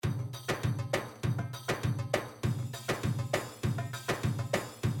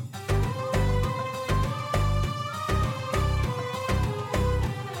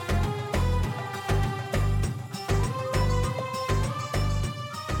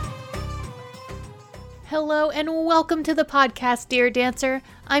Hello and welcome to the podcast, Dear Dancer.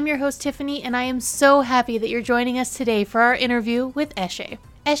 I'm your host, Tiffany, and I am so happy that you're joining us today for our interview with Eshe.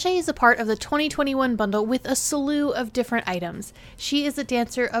 Eshe is a part of the 2021 bundle with a slew of different items. She is a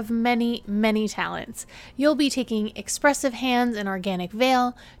dancer of many, many talents. You'll be taking expressive hands and organic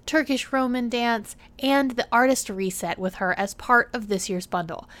veil, Turkish Roman dance, and the artist reset with her as part of this year's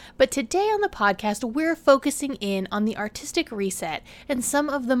bundle. But today on the podcast, we're focusing in on the artistic reset and some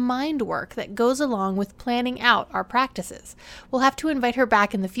of the mind work that goes along with planning out our practices. We'll have to invite her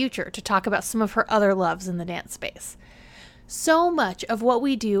back in the future to talk about some of her other loves in the dance space. So much of what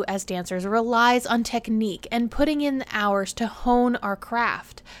we do as dancers relies on technique and putting in the hours to hone our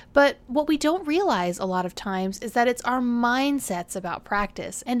craft. But what we don't realize a lot of times is that it's our mindsets about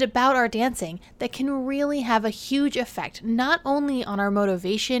practice and about our dancing that can really have a huge effect not only on our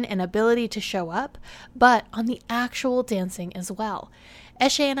motivation and ability to show up, but on the actual dancing as well.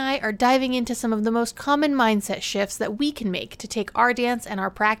 Eshe and I are diving into some of the most common mindset shifts that we can make to take our dance and our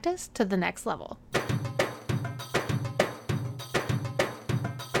practice to the next level.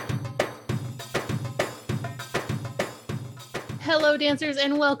 Hello, dancers,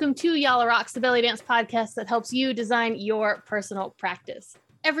 and welcome to Yalla Rocks, the belly dance podcast that helps you design your personal practice.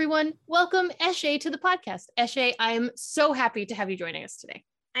 Everyone, welcome Eshe to the podcast. Eshe, I am so happy to have you joining us today.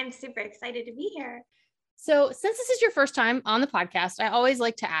 I'm super excited to be here. So since this is your first time on the podcast, I always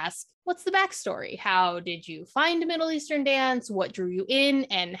like to ask, what's the backstory? How did you find Middle Eastern dance? What drew you in?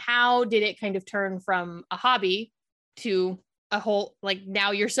 And how did it kind of turn from a hobby to a whole, like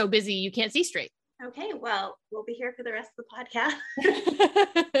now you're so busy you can't see straight? Okay, well, we'll be here for the rest of the podcast.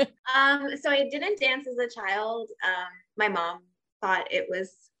 So I didn't dance as a child. My mom thought it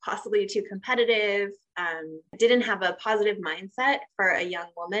was possibly too competitive. Didn't have a positive mindset for a young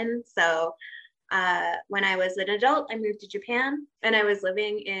woman. So when I was an adult, I moved to Japan and I was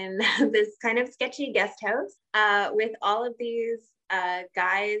living in this kind of sketchy guest house with all of these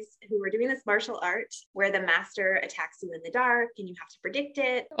guys who were doing this martial art where the master attacks you in the dark and you have to predict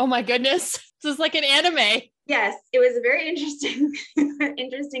it. Oh my goodness. This is like an anime. Yes, it was a very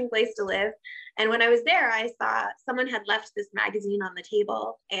interesting place to live. And when I was there, I saw someone had left this magazine on the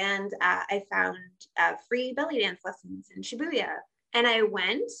table and I found free belly dance lessons in Shibuya. And I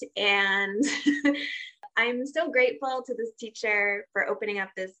went and I'm so grateful to this teacher for opening up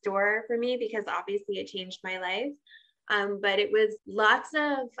this door for me because obviously it changed my life. But it was lots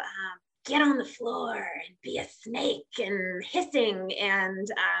of get on the floor and be a snake and hissing and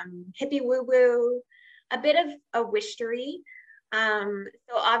hippie woo woo, a bit of a wishtory.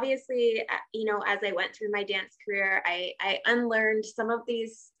 So obviously, as I went through my dance career, I unlearned some of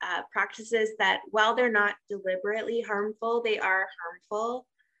these practices that while they're not deliberately harmful, they are harmful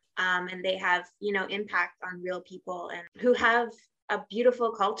and they have, impact on real people and who have a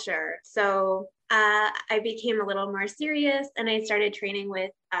beautiful culture. So I became a little more serious and I started training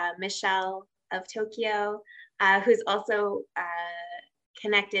with Michelle of Tokyo, who's also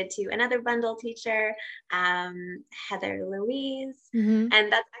connected to another bundle teacher, Heather Louise. Mm-hmm.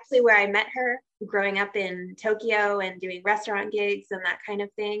 And that's actually where I met her growing up in Tokyo and doing restaurant gigs and that kind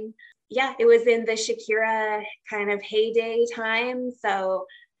of thing. Yeah, it was in the Shakira kind of heyday time. So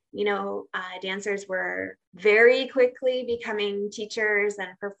dancers were very quickly becoming teachers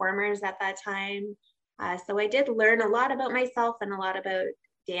and performers at that time. So I did learn a lot about myself and a lot about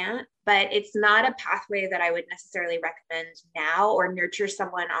dance, but it's not a pathway that I would necessarily recommend now or nurture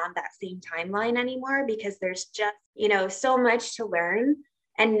someone on that same timeline anymore because there's just, so much to learn.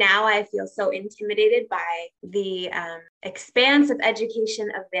 And now I feel so intimidated by the expanse of education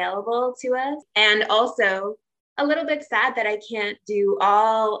available to us. And also a little bit sad that I can't do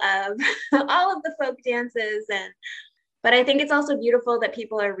all of the folk dances, but I think it's also beautiful that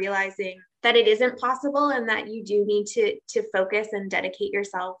people are realizing that it isn't possible and that you do need to focus and dedicate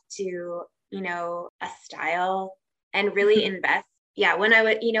yourself to a style and really invest. Yeah, when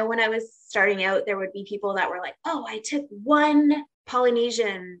I was starting out, there would be people that were like, "Oh, I took one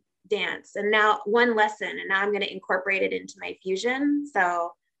Polynesian dance and now one lesson, and now I'm going to incorporate it into my fusion."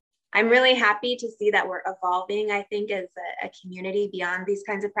 So I'm really happy to see that we're evolving, I think, as a community beyond these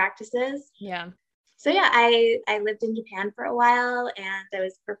kinds of practices. Yeah. So yeah, I lived in Japan for a while and I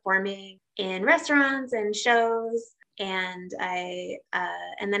was performing in restaurants and shows. And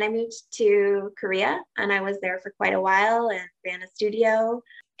then I moved to Korea and I was there for quite a while and ran a studio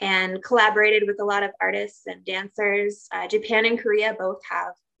and collaborated with a lot of artists and dancers. Japan and Korea both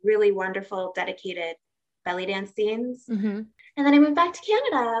have really wonderful, dedicated belly dance scenes. Mm-hmm. And then I moved back to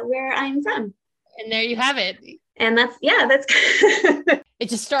Canada, where I'm from. And there you have it. And that's it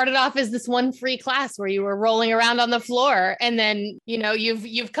just started off as this one free class where you were rolling around on the floor. And then,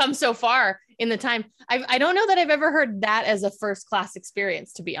 you've come so far in the time. I don't know that I've ever heard that as a first class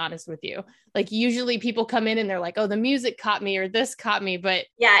experience, to be honest with you. Like usually people come in and they're like, oh, the music caught me or this caught me. But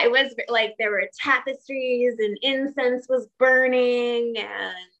yeah, it was like there were tapestries and incense was burning,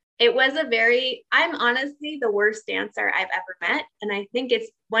 and it was I'm honestly the worst dancer I've ever met. And I think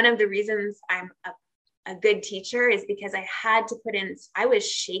it's one of the reasons I'm a good teacher is because I was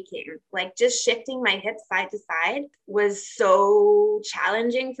shaking, like just shifting my hips side to side was so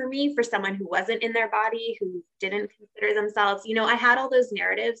challenging for me, for someone who wasn't in their body, who didn't consider themselves, I had all those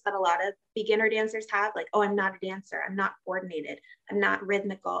narratives that a lot of beginner dancers have, like, oh, I'm not a dancer, I'm not coordinated, I'm not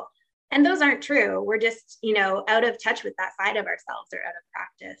rhythmical. And those aren't true. We're just, out of touch with that side of ourselves or out of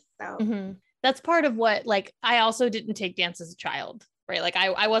practice. So that's part of what, like, I also didn't take dance as a child. Right. Like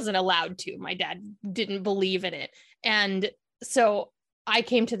I wasn't allowed to, my dad didn't believe in it. And so I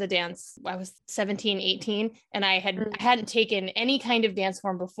came to the dance, I was 17, 18, and I hadn't taken any kind of dance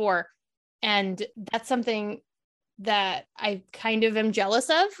form before. And that's something that I kind of am jealous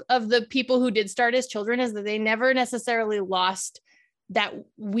of the people who did start as children, is that they never necessarily lost that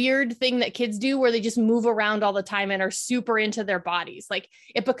weird thing that kids do where they just move around all the time and are super into their bodies. Like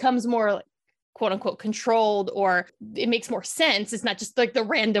it becomes more like, quote unquote controlled, or it makes more sense. It's not just like the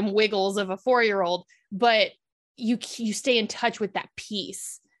random wiggles of a 4-year-old, but you stay in touch with that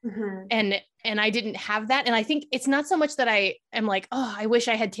piece. And I didn't have that. And I think it's not so much that I am like, oh, I wish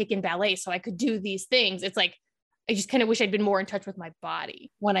I had taken ballet so I could do these things. It's like, I just kind of wish I'd been more in touch with my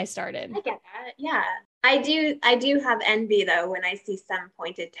body when I started. I get that. Yeah. I do have envy though when I see some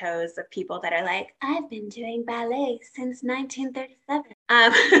pointed toes of people that are like, I've been doing ballet since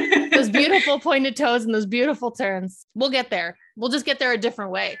 1937. Those beautiful pointed toes and those beautiful turns. We'll get there. We'll just get there a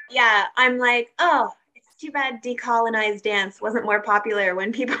different way. Yeah. I'm like, oh, it's too bad decolonized dance wasn't more popular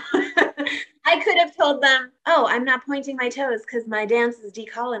when people I could have told them, oh, I'm not pointing my toes because my dance is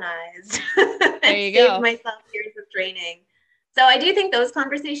decolonized. There you go. Saved myself years of training. So I do think those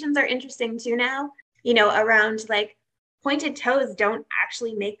conversations are interesting too now, around like pointed toes don't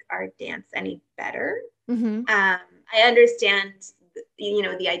actually make our dance any better. I understand,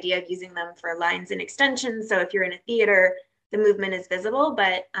 the idea of using them for lines and extensions. So if you're in a theater, the movement is visible,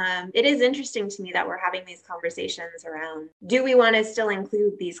 but it is interesting to me that we're having these conversations around, do we want to still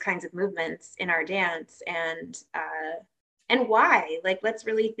include these kinds of movements in our dance, and why? Like, let's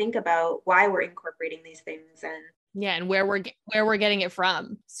really think about why we're incorporating these things, and where we're getting it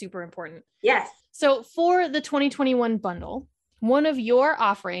from. Super important. Yes. So for the 2021 bundle, one of your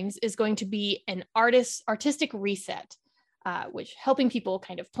offerings is going to be an artistic reset, which helping people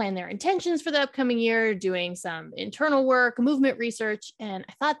kind of plan their intentions for the upcoming year, doing some internal work, movement research. And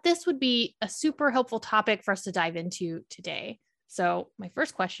I thought this would be a super helpful topic for us to dive into today. So my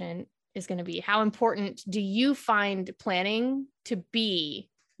first question is going to be, how important do you find planning to be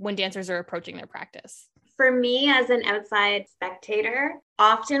when dancers are approaching their practice? For me, as an outside spectator,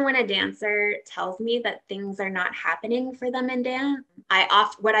 often when a dancer tells me that things are not happening for them in dance,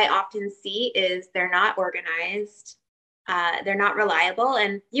 what I often see is they're not organized, they're not reliable,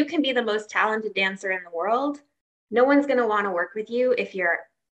 and you can be the most talented dancer in the world. No one's going to want to work with you if you're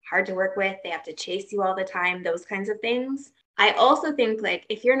hard to work with, they have to chase you all the time, those kinds of things. I also think, like,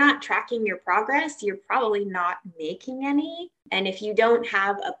 if you're not tracking your progress, you're probably not making any. And if you don't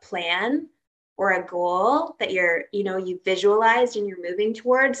have a plan or a goal that you've visualized and you're moving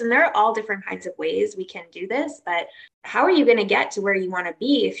towards, and there are all different kinds of ways we can do this, but how are you going to get to where you want to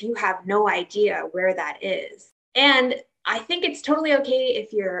be if you have no idea where that is? And I think it's totally okay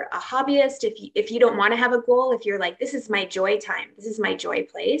if you're a hobbyist, if you don't want to have a goal, if you're like, this is my joy time, this is my joy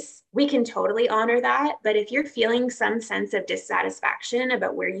place, we can totally honor that. But if you're feeling some sense of dissatisfaction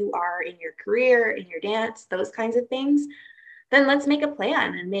about where you are in your career, in your dance, those kinds of things, then let's make a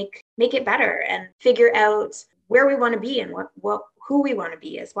plan and make it better and figure out where we want to be and who we want to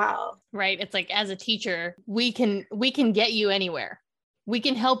be as well. Right. It's like, as a teacher, we can get you anywhere. We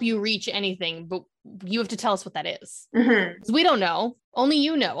can help you reach anything, but you have to tell us what that is. Because we don't know. Only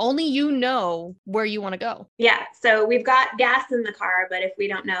you know. Only you know where you want to go. Yeah. So we've got gas in the car, but if we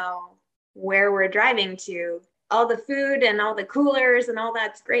don't know where we're driving to, all the food and all the coolers and all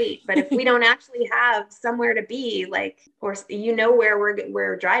that's great. But if we don't actually have somewhere to be, or where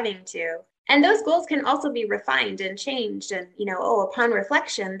we're driving to, and those goals can also be refined and changed. And, upon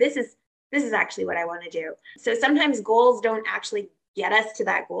reflection, this is actually what I want to do. So sometimes goals don't actually get us to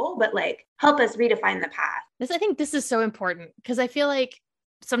that goal, but help us redefine the path. I think this is so important, because I feel like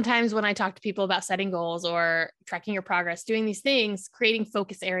sometimes when I talk to people about setting goals or tracking your progress, doing these things, creating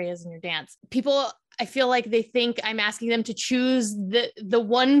focus areas in your dance, I feel like they think I'm asking them to choose the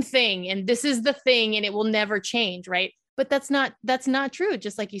one thing, and this is the thing, and it will never change. Right. But that's not true.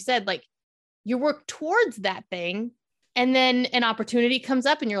 Just like you said, you work towards that thing. And then an opportunity comes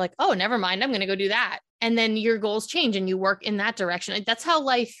up and you're like, oh, never mind, I'm going to go do that. And then your goals change and you work in that direction. That's how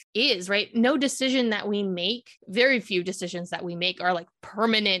life is, right? No decision that we make, very few decisions that we make are like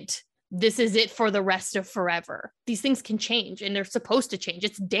permanent. This is it for the rest of forever. These things can change and they're supposed to change.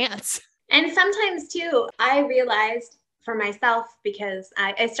 It's dance. And sometimes too, I realized for myself, because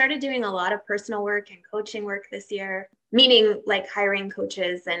I started doing a lot of personal work and coaching work this year, meaning like hiring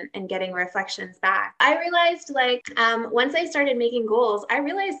coaches and getting reflections back. I realized once I started making goals, I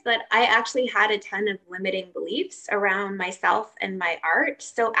realized that I actually had a ton of limiting beliefs around myself and my art.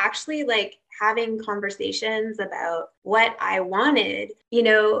 So actually having conversations about what I wanted,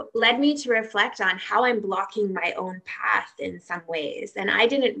 led me to reflect on how I'm blocking my own path in some ways. And I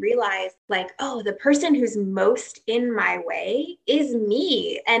didn't realize the person who's most in my way is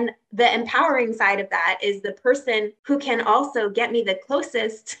me. And the empowering side of that is the person who can also get me the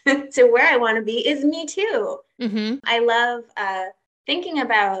closest to where I want to be is me too. Mm-hmm. I love thinking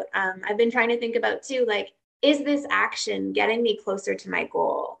about, I've been trying to think about too, is this action getting me closer to my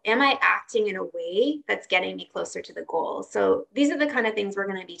goal? Am I acting in a way that's getting me closer to the goal? So these are the kind of things we're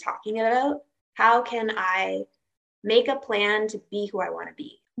going to be talking about. How can I make a plan to be who I want to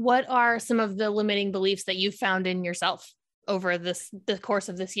be? What are some of the limiting beliefs that you found in yourself over the course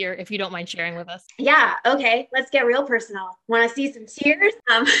of this year, if you don't mind sharing with us? Yeah. Okay. Let's get real personal. Want to see some tears?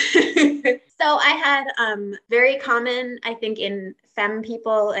 So I had very common, I think, in femme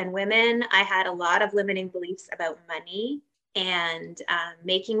people and women, I had a lot of limiting beliefs about money and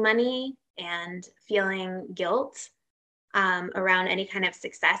making money and feeling guilt around any kind of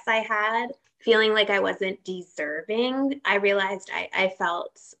success I had, feeling like I wasn't deserving. I realized I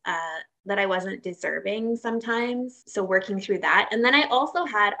felt that I wasn't deserving sometimes. So working through that. And then I also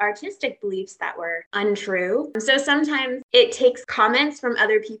had artistic beliefs that were untrue. So sometimes it takes comments from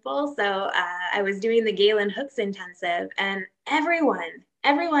other people. So I was doing the Galen Hooks intensive and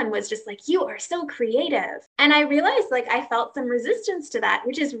everyone was just like, you are so creative. And I realized I felt some resistance to that,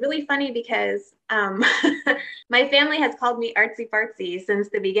 which is really funny because my family has called me artsy fartsy since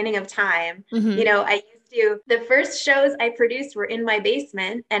the beginning of time. Mm-hmm. The first shows I produced were in my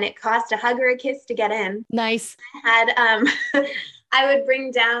basement and it cost a hug or a kiss to get in. Nice. I had, I would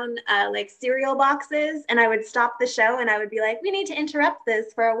bring down cereal boxes and I would stop the show and I would be like, we need to interrupt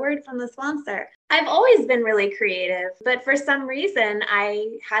this for a word from the sponsor. I've always been really creative, but for some reason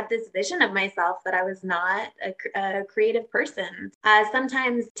I had this vision of myself that I was not a creative person.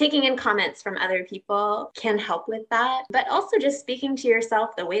 Sometimes taking in comments from other people can help with that, but also just speaking to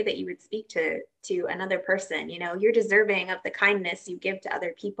yourself the way that you would speak to another person. You're deserving of the kindness you give to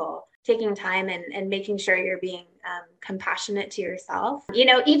other people. Taking time and making sure you're being compassionate to yourself.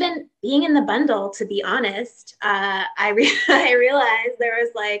 Even being in the bundle, to be honest, I realized there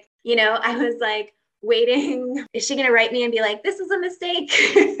was I was waiting. Is she going to write me and be like, this was a mistake?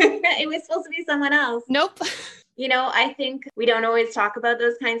 It was supposed to be someone else. Nope. I think we don't always talk about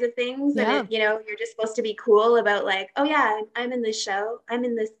those kinds of things. Yeah. And, you're just supposed to be cool about oh yeah, I'm in this show. I'm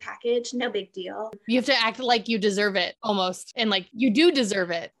in this package. No big deal. You have to act like you deserve it almost. And you do deserve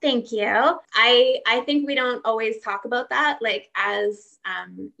it. Thank you. I think we don't always talk about that. As,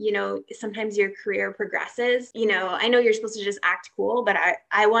 sometimes your career progresses, I know you're supposed to just act cool, but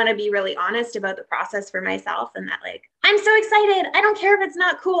I want to be really honest about the process for myself and that I'm so excited. I don't care if it's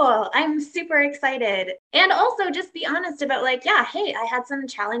not cool. I'm super excited. And also just be honest about yeah, hey, I had some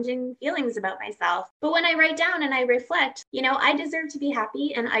challenging feelings about myself. But when I write down and I reflect, I deserve to be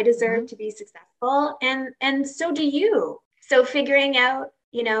happy and I deserve to be successful. And so do you. So figuring out,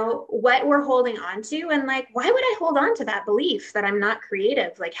 what we're holding on to and why would I hold on to that belief that I'm not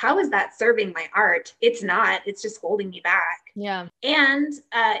creative? How is that serving my art? It's not, it's just holding me back. Yeah. And,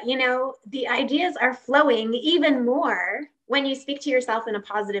 the ideas are flowing even more when you speak to yourself in a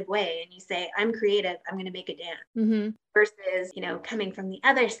positive way and you say, I'm creative, I'm going to make a dance. Mm-hmm. Versus, coming from the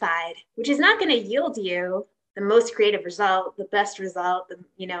other side, which is not going to yield you the most creative result, the best result,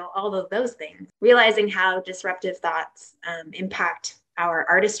 all of those things. Realizing how disruptive thoughts impact our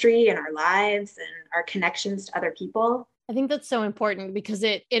artistry and our lives and our connections to other people. I think that's so important because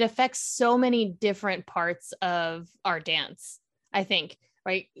it affects so many different parts of our dance, I think,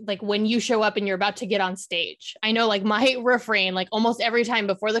 right? When you show up and you're about to get on stage, I know my refrain, almost every time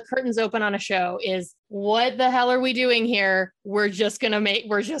before the curtains open on a show is what the hell are we doing here? We're just going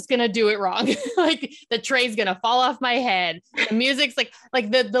to do it wrong. Like the tray's going to fall off my head. The music's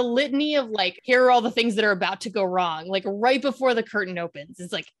like the litany of like, here are all the things that are about to go wrong. Like right before the curtain opens,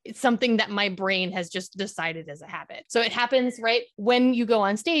 it's something that my brain has just decided as a habit. So it happens right when you go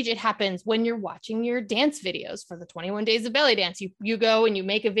on stage. It happens when you're watching your dance videos for the 21 Days of Belly Dance. You go and you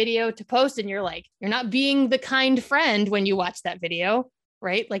make a video to post and you're not being the kind friend when you watch that video.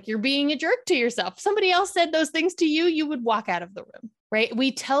 Right? Like you're being a jerk to yourself. If somebody else said those things to you, you would walk out of the room, right?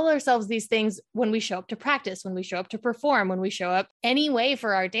 We tell ourselves these things when we show up to practice, when we show up to perform, when we show up anyway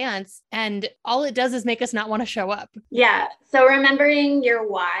for our dance. And all it does is make us not want to show up. Yeah. So remembering your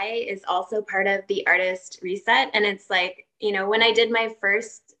why is also part of the artist reset. And it's like, when I did my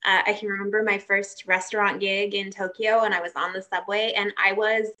first, I can remember my first restaurant gig in Tokyo, and I was on the subway and I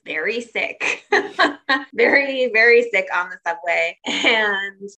was very sick, very, very sick on the subway,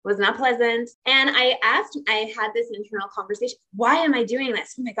 and was not pleasant. And I had this internal conversation. Why am I doing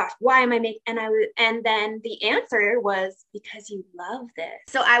this? Oh my gosh, why am I making, and then the answer was because you love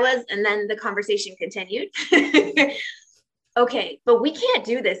this. And then the conversation continued. Okay, but we can't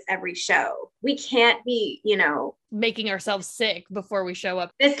do this every show. We can't be, making ourselves sick before we show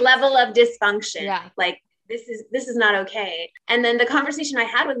up. This level of dysfunction. Yeah. Like this is not okay. And then the conversation I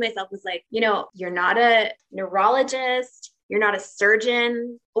had with myself was like, you're not a neurologist. You're not a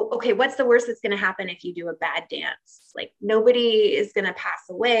surgeon. Okay, what's the worst that's going to happen if you do a bad dance? Like nobody is going to pass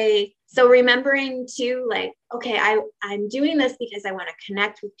away. So remembering to like, okay, I'm doing this because I want to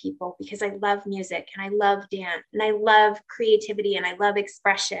connect with people, because I love music and I love dance and I love creativity and I love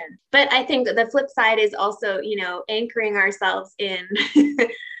expression. But I think the flip side is also, anchoring ourselves in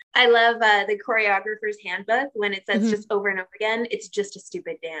I love the choreographer's handbook when it says just over and over again, it's just a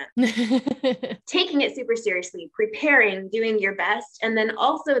stupid dance. Taking it super seriously, preparing, doing your best. And then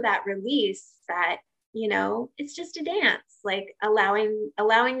also that release that, it's just a dance, like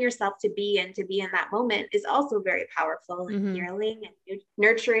allowing yourself to be in that moment is also very powerful and healing and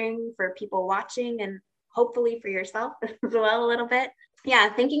nurturing for people watching and hopefully for yourself as well a little bit.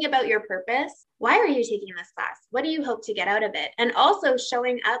 Yeah, thinking about your purpose. Why are you taking this class? What do you hope to get out of it? And also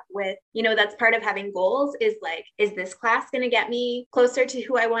showing up with, that's part of having goals is like, is this class going to get me closer to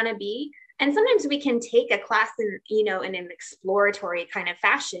who I want to be? And sometimes we can take a class in, in an exploratory kind of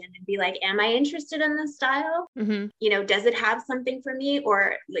fashion and be like, am I interested in this style? Does it have something for me?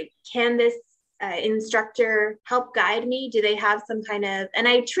 Or like, can this instructor help guide me? Do they have some kind of, and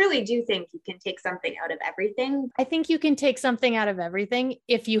I truly do think you can take something out of everything. I think you can take something out of everything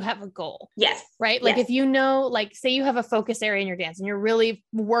if you have a goal. Yes. Right. Like if like say you have a focus area in your dance and you're really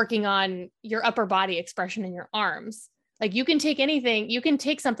working on your upper body expression in your arms, like you can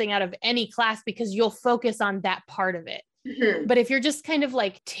take something out of any class because you'll focus on that part of it. But if you're just kind of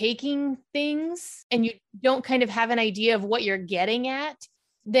like taking things and you don't kind of have an idea of what you're getting at,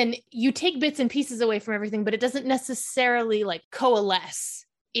 then you take bits and pieces away from everything, but it doesn't necessarily like coalesce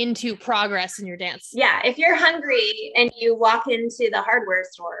into progress in your dance. Yeah. If you're hungry and you walk into the hardware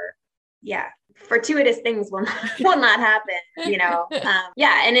store, fortuitous things will not happen,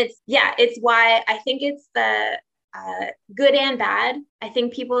 and it's why I think it's the good and bad. I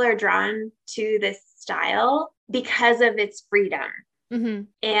think people are drawn to this style because of its freedom.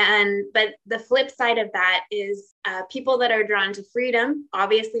 But the flip side of that is people that are drawn to freedom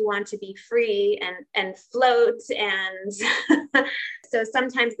obviously want to be free and float. And so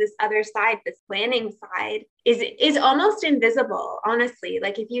sometimes this other side, this planning side is almost invisible, honestly.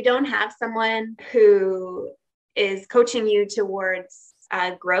 Like if you don't have someone who is coaching you towards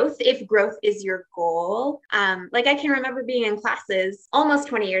growth, if growth is your goal. Like I can remember being in classes almost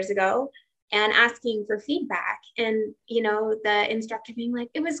 20 years ago and asking for feedback. And, the instructor being like,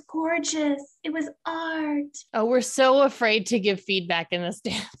 it was gorgeous. It was art. Oh, we're so afraid to give feedback in this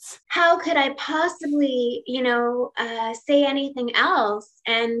dance. How could I possibly, say anything else?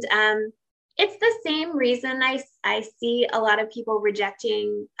 And it's the same reason I see a lot of people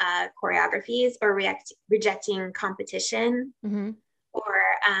rejecting choreographies or rejecting competition. And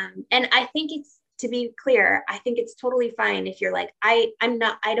I think to be clear, I think it's totally fine if you're like, I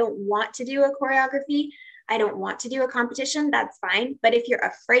don't want to do a choreography. I don't want to do a competition. That's fine. But if you're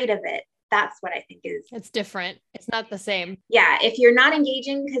afraid of it, that's what I think it's different. It's not the same. Yeah. If you're not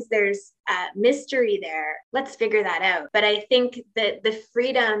engaging because there's mystery there, let's figure that out. But I think that the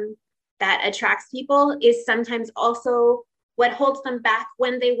freedom that attracts people is sometimes also what holds them back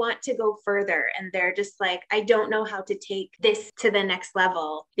when they want to go further. And they're just like, I don't know how to take this to the next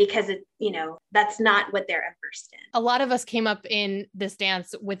level because that's not what they're immersed in. A lot of us came up in this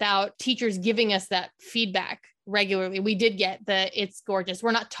dance without teachers giving us that feedback regularly. We did get it's gorgeous.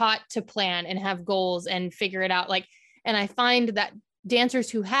 We're not taught to plan and have goals and figure it out. Like, and I find that dancers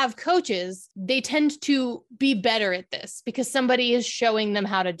who have coaches, they tend to be better at this because somebody is showing them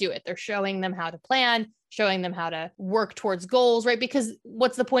how to do it. They're showing them how to plan, showing them how to work towards goals, right? Because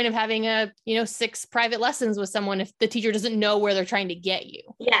what's the point of having 6 private lessons with someone if the teacher doesn't know where they're trying to get you?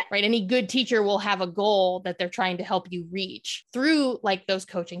 Yeah. Right. Any good teacher will have a goal that they're trying to help you reach through like those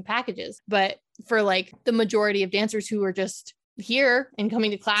coaching packages. But for like the majority of dancers who are just here and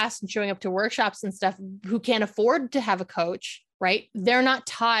coming to class and showing up to workshops and stuff, who can't afford to have a coach, right? They're not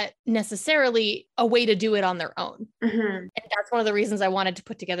taught necessarily a way to do it on their own. Mm-hmm. And that's one of the reasons I wanted to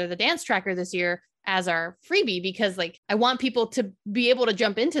put together the dance tracker this year as our freebie, because like, I want people to be able to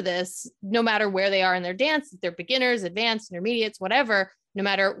jump into this no matter where they are in their dance, if they're beginners, advanced, intermediates, whatever, no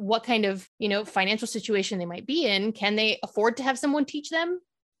matter what kind of, financial situation they might be in. Can they afford to have someone teach them?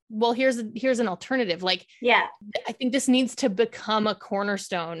 Well, here's an alternative. Like, yeah, I think this needs to become a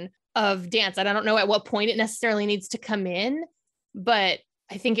cornerstone of dance. I don't know at what point it necessarily needs to come in, but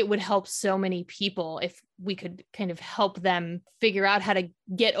I think it would help so many people if we could kind of help them figure out how to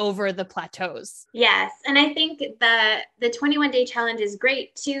get over the plateaus. Yes. And I think the 21-day challenge is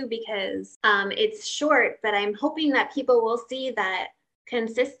great too, because it's short, but I'm hoping that people will see that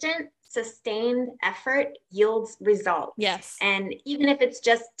consistent, sustained effort yields results. Yes. And even if it's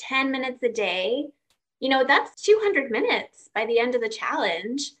just 10 minutes a day, that's 200 minutes by the end of the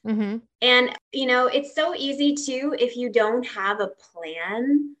challenge. Mm-hmm. And, it's so easy too, if you don't have a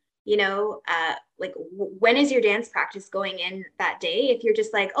plan, like when is your dance practice going in that day? If you're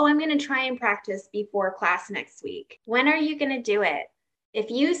just like, oh, I'm going to try and practice before class next week. When are you going to do it?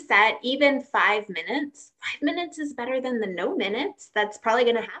 If you set even 5 minutes, 5 minutes is better than the no minutes. That's probably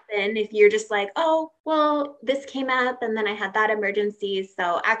going to happen if you're just like, oh, well, this came up and then I had that emergency.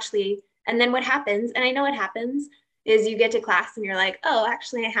 So actually, and then what happens, and I know what happens, is you get to class and you're like, oh,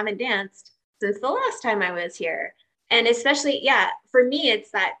 actually, I haven't danced since the last time I was here. And especially, for me, it's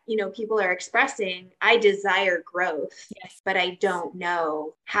that, people are expressing, I desire growth, yes, but I don't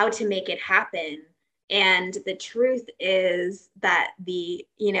know how to make it happen. And the truth is that the,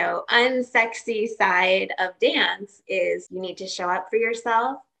 unsexy side of dance is you need to show up for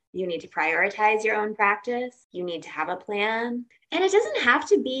yourself. You need to prioritize your own practice. You need to have a plan. And it doesn't have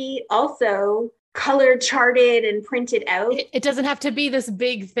to be also color charted and printed out. It doesn't have to be this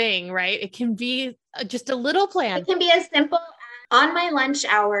big thing, right? It can be just a little plan. It can be as simple as, on my lunch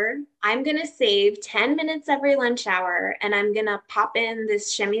hour, I'm going to save 10 minutes every lunch hour, and I'm going to pop in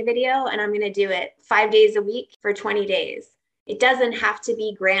this shimmy video, and I'm going to do it 5 days a week for 20 days. It doesn't have to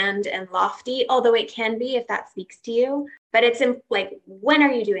be grand and lofty, although it can be if that speaks to you. But it's like, when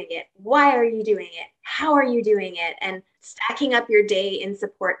are you doing it? Why are you doing it? How are you doing it? And stacking up your day in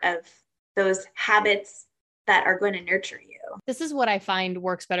support of those habits that are going to nurture you. This is what I find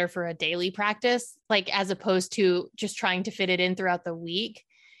works better for a daily practice, like as opposed to just trying to fit it in throughout the week.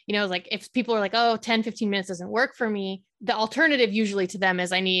 Like if people are like, oh, 10, 15 minutes doesn't work for me, the alternative usually to them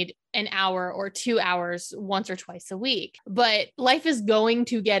is I need an hour or 2 hours once or twice a week. But life is going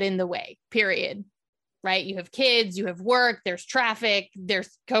to get in the way, period. Right? You have kids, you have work, there's traffic,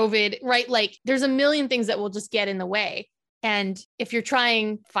 there's COVID, right? Like there's a million things that will just get in the way. And if you're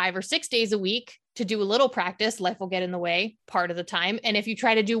trying 5 or 6 days a week to do a little practice, life will get in the way part of the time. And if you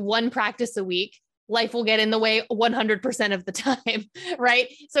try to do one practice a week, life will get in the way 100% of the time, right?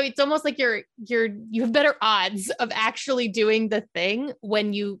 So it's almost like you have better odds of actually doing the thing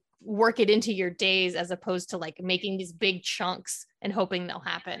when you work it into your days, as opposed to like making these big chunks and hoping they'll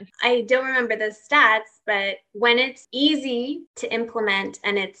happen. I don't remember the stats, but when it's easy to implement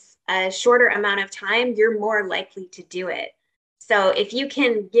and it's a shorter amount of time, you're more likely to do it. So if you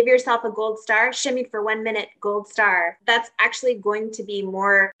can give yourself a gold star, shimmy for 1 minute, gold star, that's actually going to be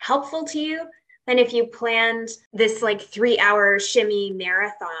more helpful to you than if you planned this like 3-hour shimmy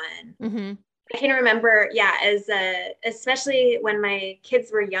marathon. Mm-hmm. I can remember, especially when my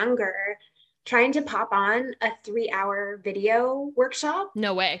kids were younger, trying to pop on a 3-hour video workshop.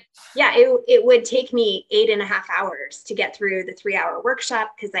 No way. Yeah, it would take me 8.5 hours to get through the 3-hour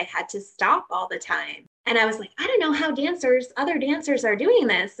workshop because I had to stop all the time. And I was like, I don't know how other dancers are doing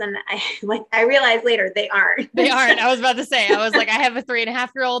this. And I realized later they aren't. They aren't. I was about to say, I was like, I have a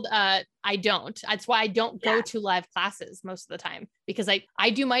 3.5-year-old. I don't. That's why I don't go to live classes most of the time, because I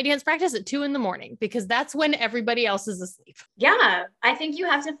do my dance practice at 2 a.m. because that's when everybody else is asleep. Yeah. I think you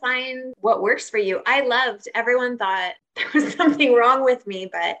have to find what works for you. Everyone thought there was something wrong with me,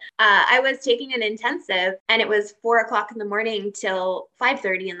 but I was taking an intensive and it was 4:00 in the morning till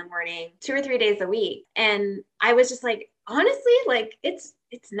 5:30 in the morning, 2 or 3 days a week. And I was just like, honestly, like it's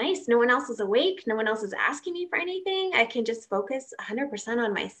it's nice. No one else is awake. No one else is asking me for anything. I can just focus 100%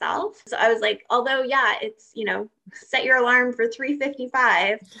 on myself. So I was like, although, yeah, it's, set your alarm for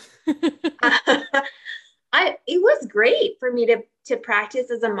 3:55. It was great for me to practice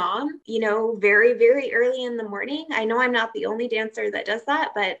as a mom, very, very early in the morning. I know I'm not the only dancer that does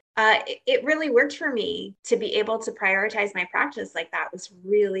that, but it really worked for me to be able to prioritize my practice like that. Was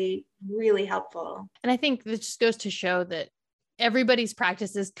really, really helpful. And I think this just goes to show that everybody's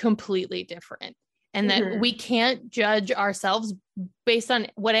practice is completely different, and that we can't judge ourselves based on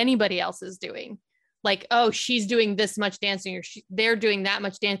what anybody else is doing. Like, oh, she's doing this much dancing, or they're doing that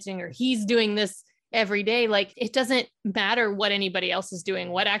much dancing, or he's doing this every day. Like, it doesn't matter what anybody else is doing,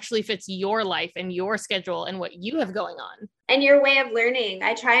 what actually fits your life and your schedule and what you have going on. And your way of learning.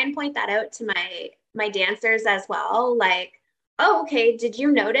 I try and point that out to my dancers as well. Like, oh, okay, did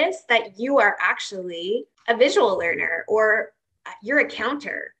you notice that you are actually a visual learner, or you're a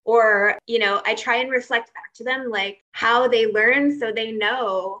counter? Or, I try and reflect back to them, like how they learn, so they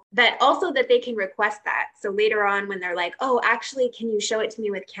know that also that they can request that. So later on when they're like, oh, actually, can you show it to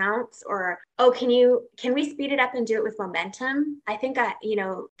me with counts? Or, oh, can we speed it up and do it with momentum? I think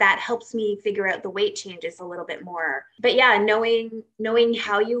that helps me figure out the weight changes a little bit more. But yeah, knowing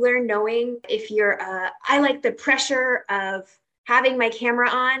how you learn, knowing if you're, I like the pressure of having my camera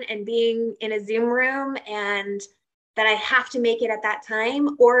on and being in a Zoom room and that I have to make it at that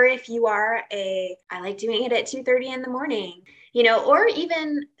time. Or if you are I like doing it at 2:30 in the morning, or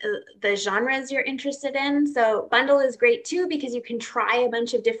even the genres you're interested in. So bundle is great too, because you can try a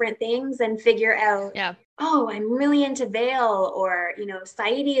bunch of different things and figure out, oh, I'm really into Veil, or,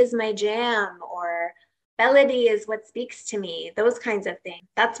 Saidi is my jam, or melody is what speaks to me, those kinds of things.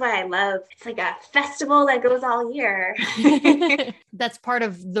 That's why I love, it's like a festival that goes all year. That's part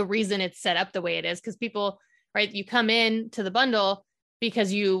of the reason it's set up the way it is, because people, right, you come in to the bundle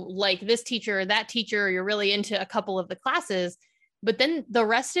because you like this teacher or that teacher, or you're really into a couple of the classes, but then the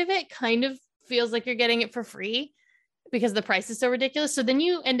rest of it kind of feels like you're getting it for free because the price is so ridiculous. So then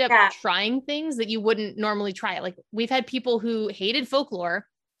you end up trying things that you wouldn't normally try. Like, we've had people who hated folklore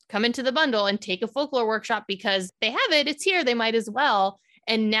come into the bundle and take a folklore workshop because they have it, it's here, they might as well.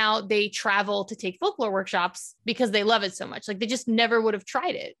 And now they travel to take folklore workshops because they love it so much. Like, they just never would have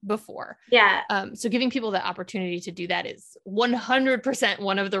tried it before. Yeah. So giving people the opportunity to do that is 100%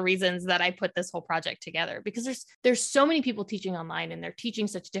 one of the reasons that I put this whole project together, because there's so many people teaching online, and they're teaching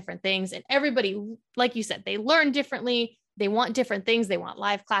such different things, and everybody, like you said, they learn differently. They want different things. They want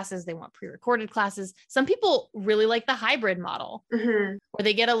live classes. They want pre-recorded classes. Some people really like the hybrid model where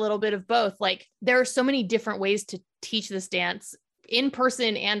they get a little bit of both. Like, there are so many different ways to teach this dance in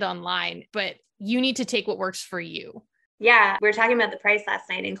person and online, but you need to take what works for you. Yeah. We were talking about the price last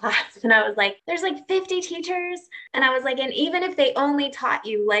night in class, and I was like, there's like 50 teachers. And I was like, and even if they only taught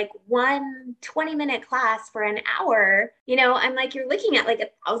you like one 20-minute class for an hour, I'm like, you're looking at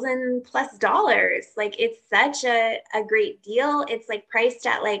like $1,000+. Like, it's such a great deal. It's like priced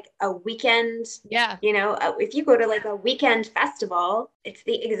at like a weekend. Yeah. If you go to like a weekend festival, it's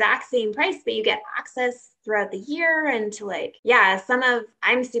the exact same price, but you get access throughout the year. And to like,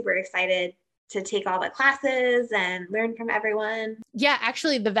 I'm super excited to take all the classes and learn from everyone. Yeah,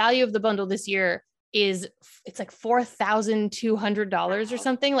 actually, the value of the bundle this year it's like $4,200 or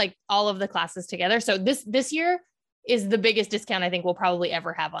something, like all of the classes together. So this year is the biggest discount I think we'll probably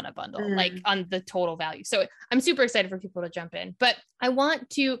ever have on a bundle, like on the total value. So I'm super excited for people to jump in. But I want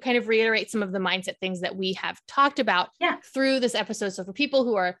to kind of reiterate some of the mindset things that we have talked about through this episode. So for people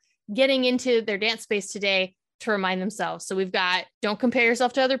who are getting into their dance space today, to remind themselves. So we've got, don't compare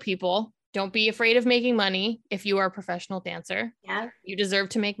yourself to other people. Don't be afraid of making money. If you are a professional dancer, you deserve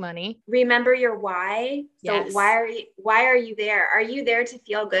to make money. Remember your why. So why are you there? Are you there to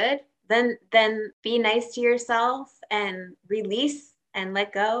feel good? Then be nice to yourself and release and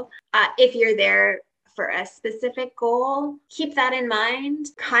let go. If you're there for a specific goal, keep that in mind.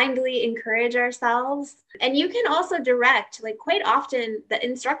 Kindly encourage ourselves. And you can also direct, like quite often the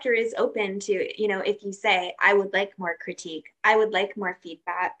instructor is open to, if you say, I would like more critique, I would like more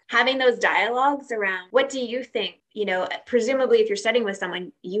feedback, having those dialogues around, what do you think? Presumably if you're studying with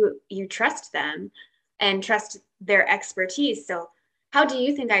someone, you trust them and trust their expertise. So how do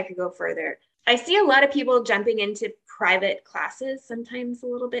you think I could go further? I see a lot of people jumping into private classes sometimes a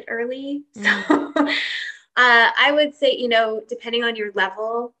little bit early. So I would say, depending on your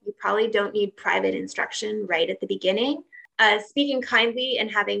level, you probably don't need private instruction right at the beginning. Speaking kindly and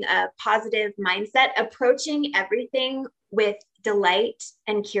having a positive mindset, approaching everything with delight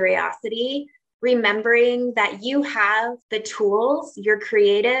and curiosity, remembering that you have the tools, you're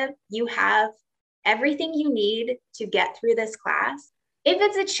creative, you have everything you need to get through this class. If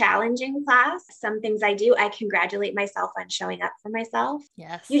it's a challenging class, some things I do, I congratulate myself on showing up for myself.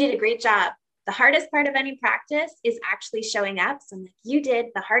 Yes. You did a great job. The hardest part of any practice is actually showing up. So I'm like, you did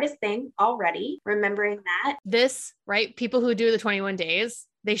the hardest thing already, remembering that. This, right? People who do the 21 days,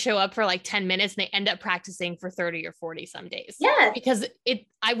 they show up for like 10 minutes and they end up practicing for 30 or 40 some days. Yes. Because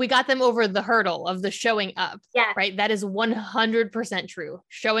we got them over the hurdle of the showing up. Yeah. Right. That is 100% true.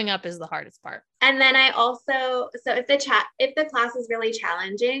 Showing up is the hardest part. And then I also, so if the class is really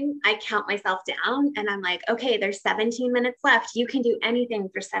challenging, I count myself down and I'm like, okay, there's 17 minutes left. You can do anything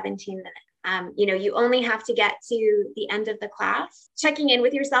for 17 minutes. You only have to get to the end of the class, checking in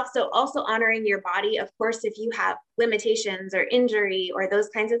with yourself. So also honoring your body. Of course, if you have limitations or injury or those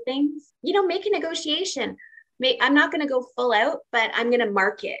kinds of things, make a negotiation. I'm not going to go full out, but I'm going to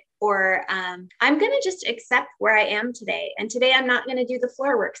mark it, or I'm going to just accept where I am today. And today I'm not going to do the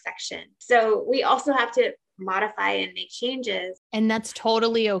floor work section. So we also have to modify and make changes. And that's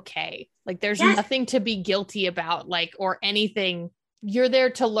totally okay. Like there's nothing to be guilty about, or anything. You're there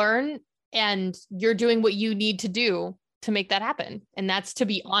to learn and you're doing what you need to do to make that happen. And that's to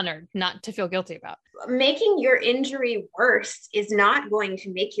be honored, not to feel guilty about. Making your injury worse is not going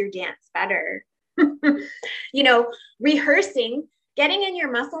to make your dance better. Rehearsing, getting in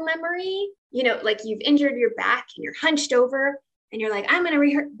your muscle memory, like you've injured your back and you're hunched over and you're like, I'm going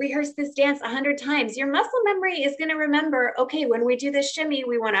to rehearse this dance 100 times. Your muscle memory is going to remember, okay, when we do this shimmy,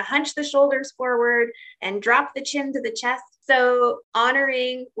 we want to hunch the shoulders forward and drop the chin to the chest. So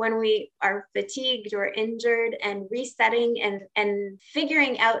honoring when we are fatigued or injured and resetting and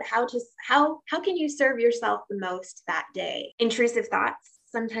figuring out how can you serve yourself the most that day. Intrusive thoughts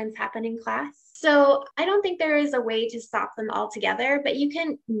sometimes happen in class. So I don't think there is a way to stop them altogether, but you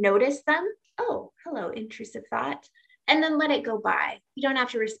can notice them. Oh, hello, intrusive thought. And then let it go by. You don't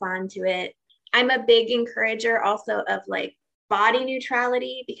have to respond to it. I'm a big encourager also of body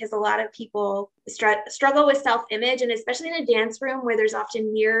neutrality, because a lot of people struggle with self-image, and especially in a dance room where there's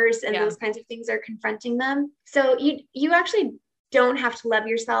often mirrors and those kinds of things are confronting them. So you actually don't have to love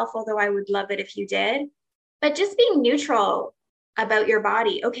yourself, although I would love it if you did, but just being neutral about your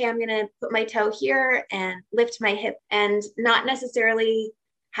body. Okay, I'm going to put my toe here and lift my hip, and not necessarily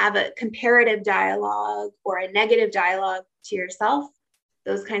have a comparative dialogue or a negative dialogue to yourself.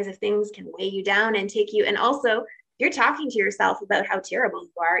 Those kinds of things can weigh you down and take you. And also, you're talking to yourself about how terrible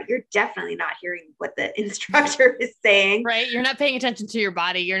you are. You're definitely not hearing what the instructor is saying. Right. You're not paying attention to your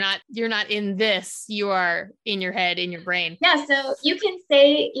body. You're not in this. You are in your head, in your brain. Yeah. So you can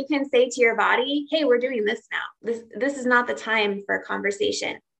say to your body, hey, we're doing this now. This is not the time for a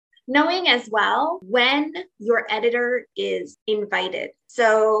conversation. Knowing as well when your editor is invited.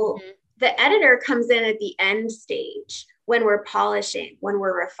 So the editor comes in at the end stage, when we're polishing, when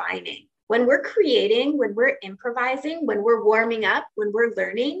we're refining. When we're creating, when we're improvising, when we're warming up, when we're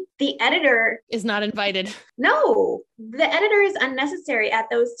learning, the editor is not invited. No, the editor is unnecessary at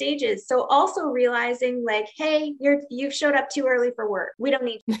those stages. So also realizing hey, you've showed up too early for work. We don't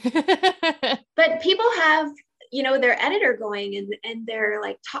need But people have, their editor going and they're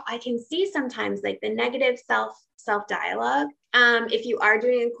I can see sometimes the negative self dialogue. If you are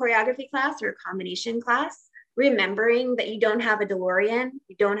doing a choreography class or a combination class, remembering that you don't have a DeLorean,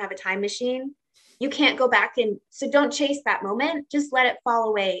 you don't have a time machine, you can't go back. And so don't chase that moment. Just let it fall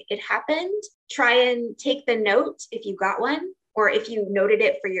away. It happened. Try and take the note if you got one, or if you noted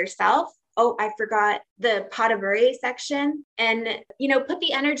it for yourself. Oh, I forgot the pas de bourrée section, and, put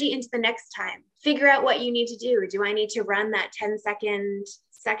the energy into the next time. Figure out what you need to do. Do I need to run that 10-second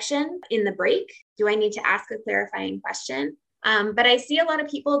section in the break? Do I need to ask a clarifying question? But I see a lot of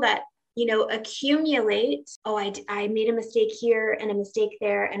people that accumulate, I made a mistake here and a mistake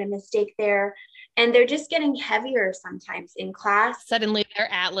there and a mistake there. And they're just getting heavier sometimes in class. Suddenly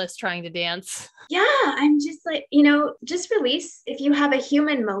they're Atlas trying to dance. Yeah, I'm just just release. If you have a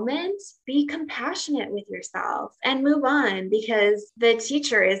human moment, be compassionate with yourself and move on, because the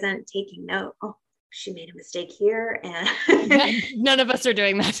teacher isn't taking note. Oh, she made a mistake here. And none of us are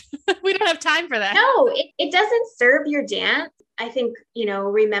doing that. We don't have time for that. No, it doesn't serve your dance. I think,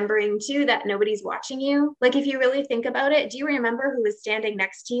 remembering too that nobody's watching you. If you really think about it, do you remember who was standing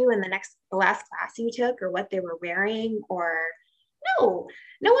next to you in the last class you took, or what they were wearing? Or no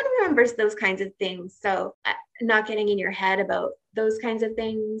one remembers those kinds of things. So not getting in your head about those kinds of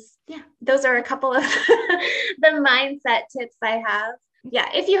things. Yeah, those are a couple of the mindset tips I have. Yeah,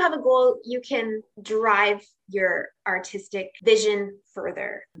 if you have a goal, you can drive your artistic vision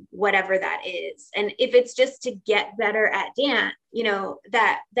further, whatever that is. And if it's just to get better at dance,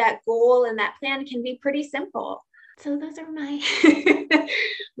 that goal and that plan can be pretty simple. So those are my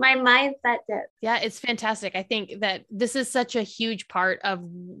my mindset tips. Yeah, it's fantastic. I think that this is such a huge part of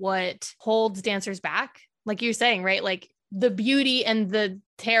what holds dancers back. Like you're saying, right? Like the beauty and the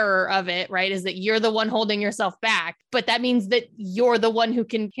terror of it, right, is that you're the one holding yourself back, but that means that you're the one who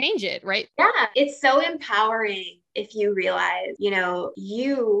can change it, right? Yeah, it's so empowering if you realize,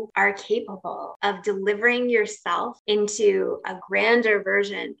 you are capable of delivering yourself into a grander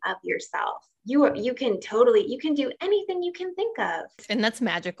version of yourself. You can do anything you can think of. And that's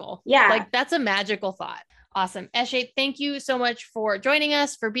magical. Yeah. Like that's a magical thought. Awesome. Eshe, thank you so much for joining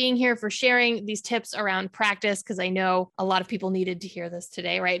us, for being here, for sharing these tips around practice, because I know a lot of people needed to hear this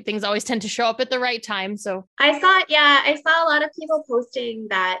today, right? Things always tend to show up at the right time. So I saw a lot of people posting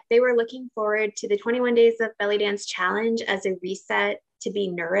that they were looking forward to the 21 Days of Belly Dance Challenge as a reset, to be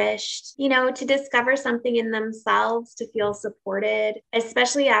nourished, to discover something in themselves, to feel supported,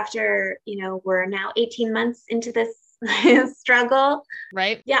 especially after, we're now 18 months into this struggle.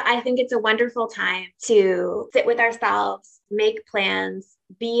 Right. Yeah, I think it's a wonderful time to sit with ourselves, make plans,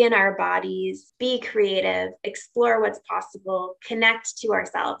 be in our bodies, be creative, explore what's possible, connect to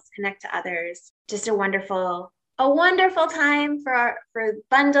ourselves, connect to others. Just a wonderful time for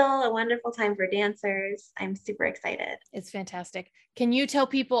Bundle, a wonderful time for dancers. I'm super excited. It's fantastic. Can you tell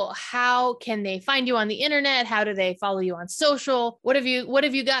people how can they find you on the internet? How do they follow you on social? What have you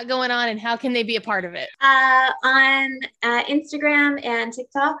got going on, and how can they be a part of it? On Instagram and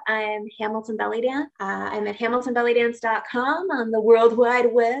TikTok, I'm Hamilton Belly Dance. I'm at hamiltonbellydance.com on the World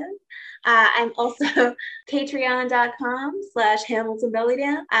Wide Web. I'm also patreon.com/Hamilton Belly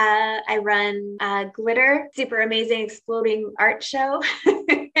Dance. I run Glitter, super amazing exploding art show,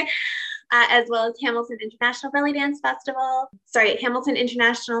 as well as Hamilton International Belly Dance Festival. Sorry, Hamilton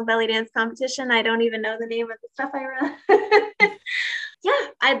International Belly Dance Competition. I don't even know the name of the stuff I run. Yeah,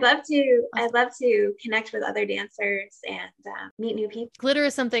 I'd love to connect with other dancers and meet new people. Glitter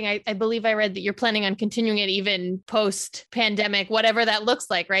is something I believe I read that you're planning on continuing it even post pandemic, whatever that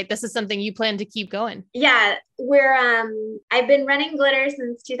looks like, right? This is something you plan to keep going. Yeah, I've been running Glitter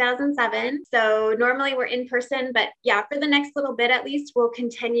since 2007. So normally we're in person, but yeah, for the next little bit, at least we'll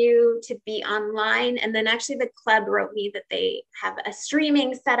continue to be online. And then actually the club wrote me that they have a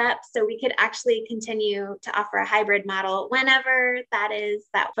streaming setup, so we could actually continue to offer a hybrid model whenever that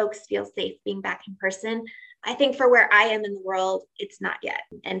folks feel safe being back in person. I think for where I am in the world, it's not yet.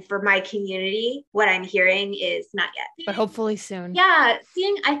 And for my community, what I'm hearing is not yet. But hopefully soon. Yeah.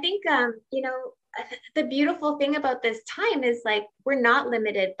 I think, the beautiful thing about this time is like, we're not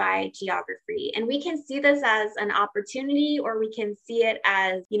limited by geography, and we can see this as an opportunity, or we can see it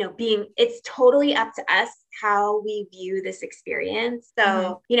as, it's totally up to us how we view this experience.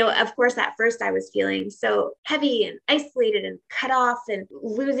 So, of course, at first I was feeling so heavy and isolated and cut off and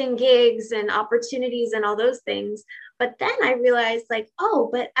losing gigs and opportunities and all those things. But then I realized but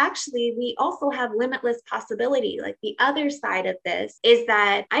actually we also have limitless possibility. Like the other side of this is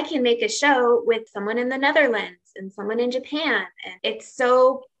that I can make a show with someone in the Netherlands and someone in Japan. And it's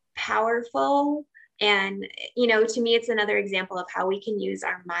so powerful. And, to me, it's another example of how we can use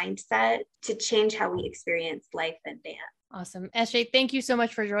our mindset to change how we experience life and dance. Awesome. Eshe, thank you so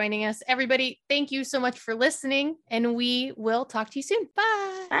much for joining us. Everybody, thank you so much for listening, and we will talk to you soon.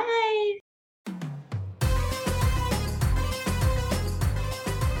 Bye. Bye.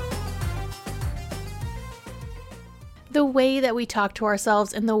 The way that we talk to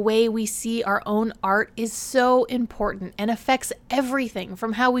ourselves and the way we see our own art is so important and affects everything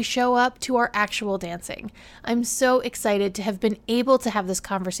from how we show up to our actual dancing. I'm so excited to have been able to have this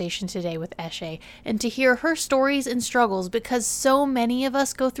conversation today with Eshe and to hear her stories and struggles, because so many of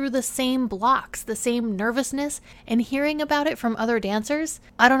us go through the same blocks, the same nervousness, and hearing about it from other dancers,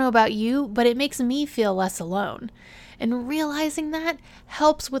 I don't know about you, but it makes me feel less alone. And realizing that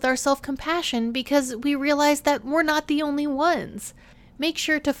helps with our self-compassion, because we realize that we're not the only ones. Make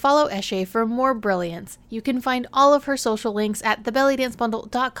sure to follow Eshe for more brilliance. You can find all of her social links at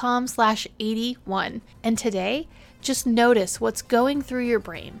thebellydancebundle.com/81. And today, just notice what's going through your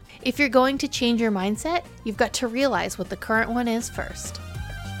brain. If you're going to change your mindset, you've got to realize what the current one is first.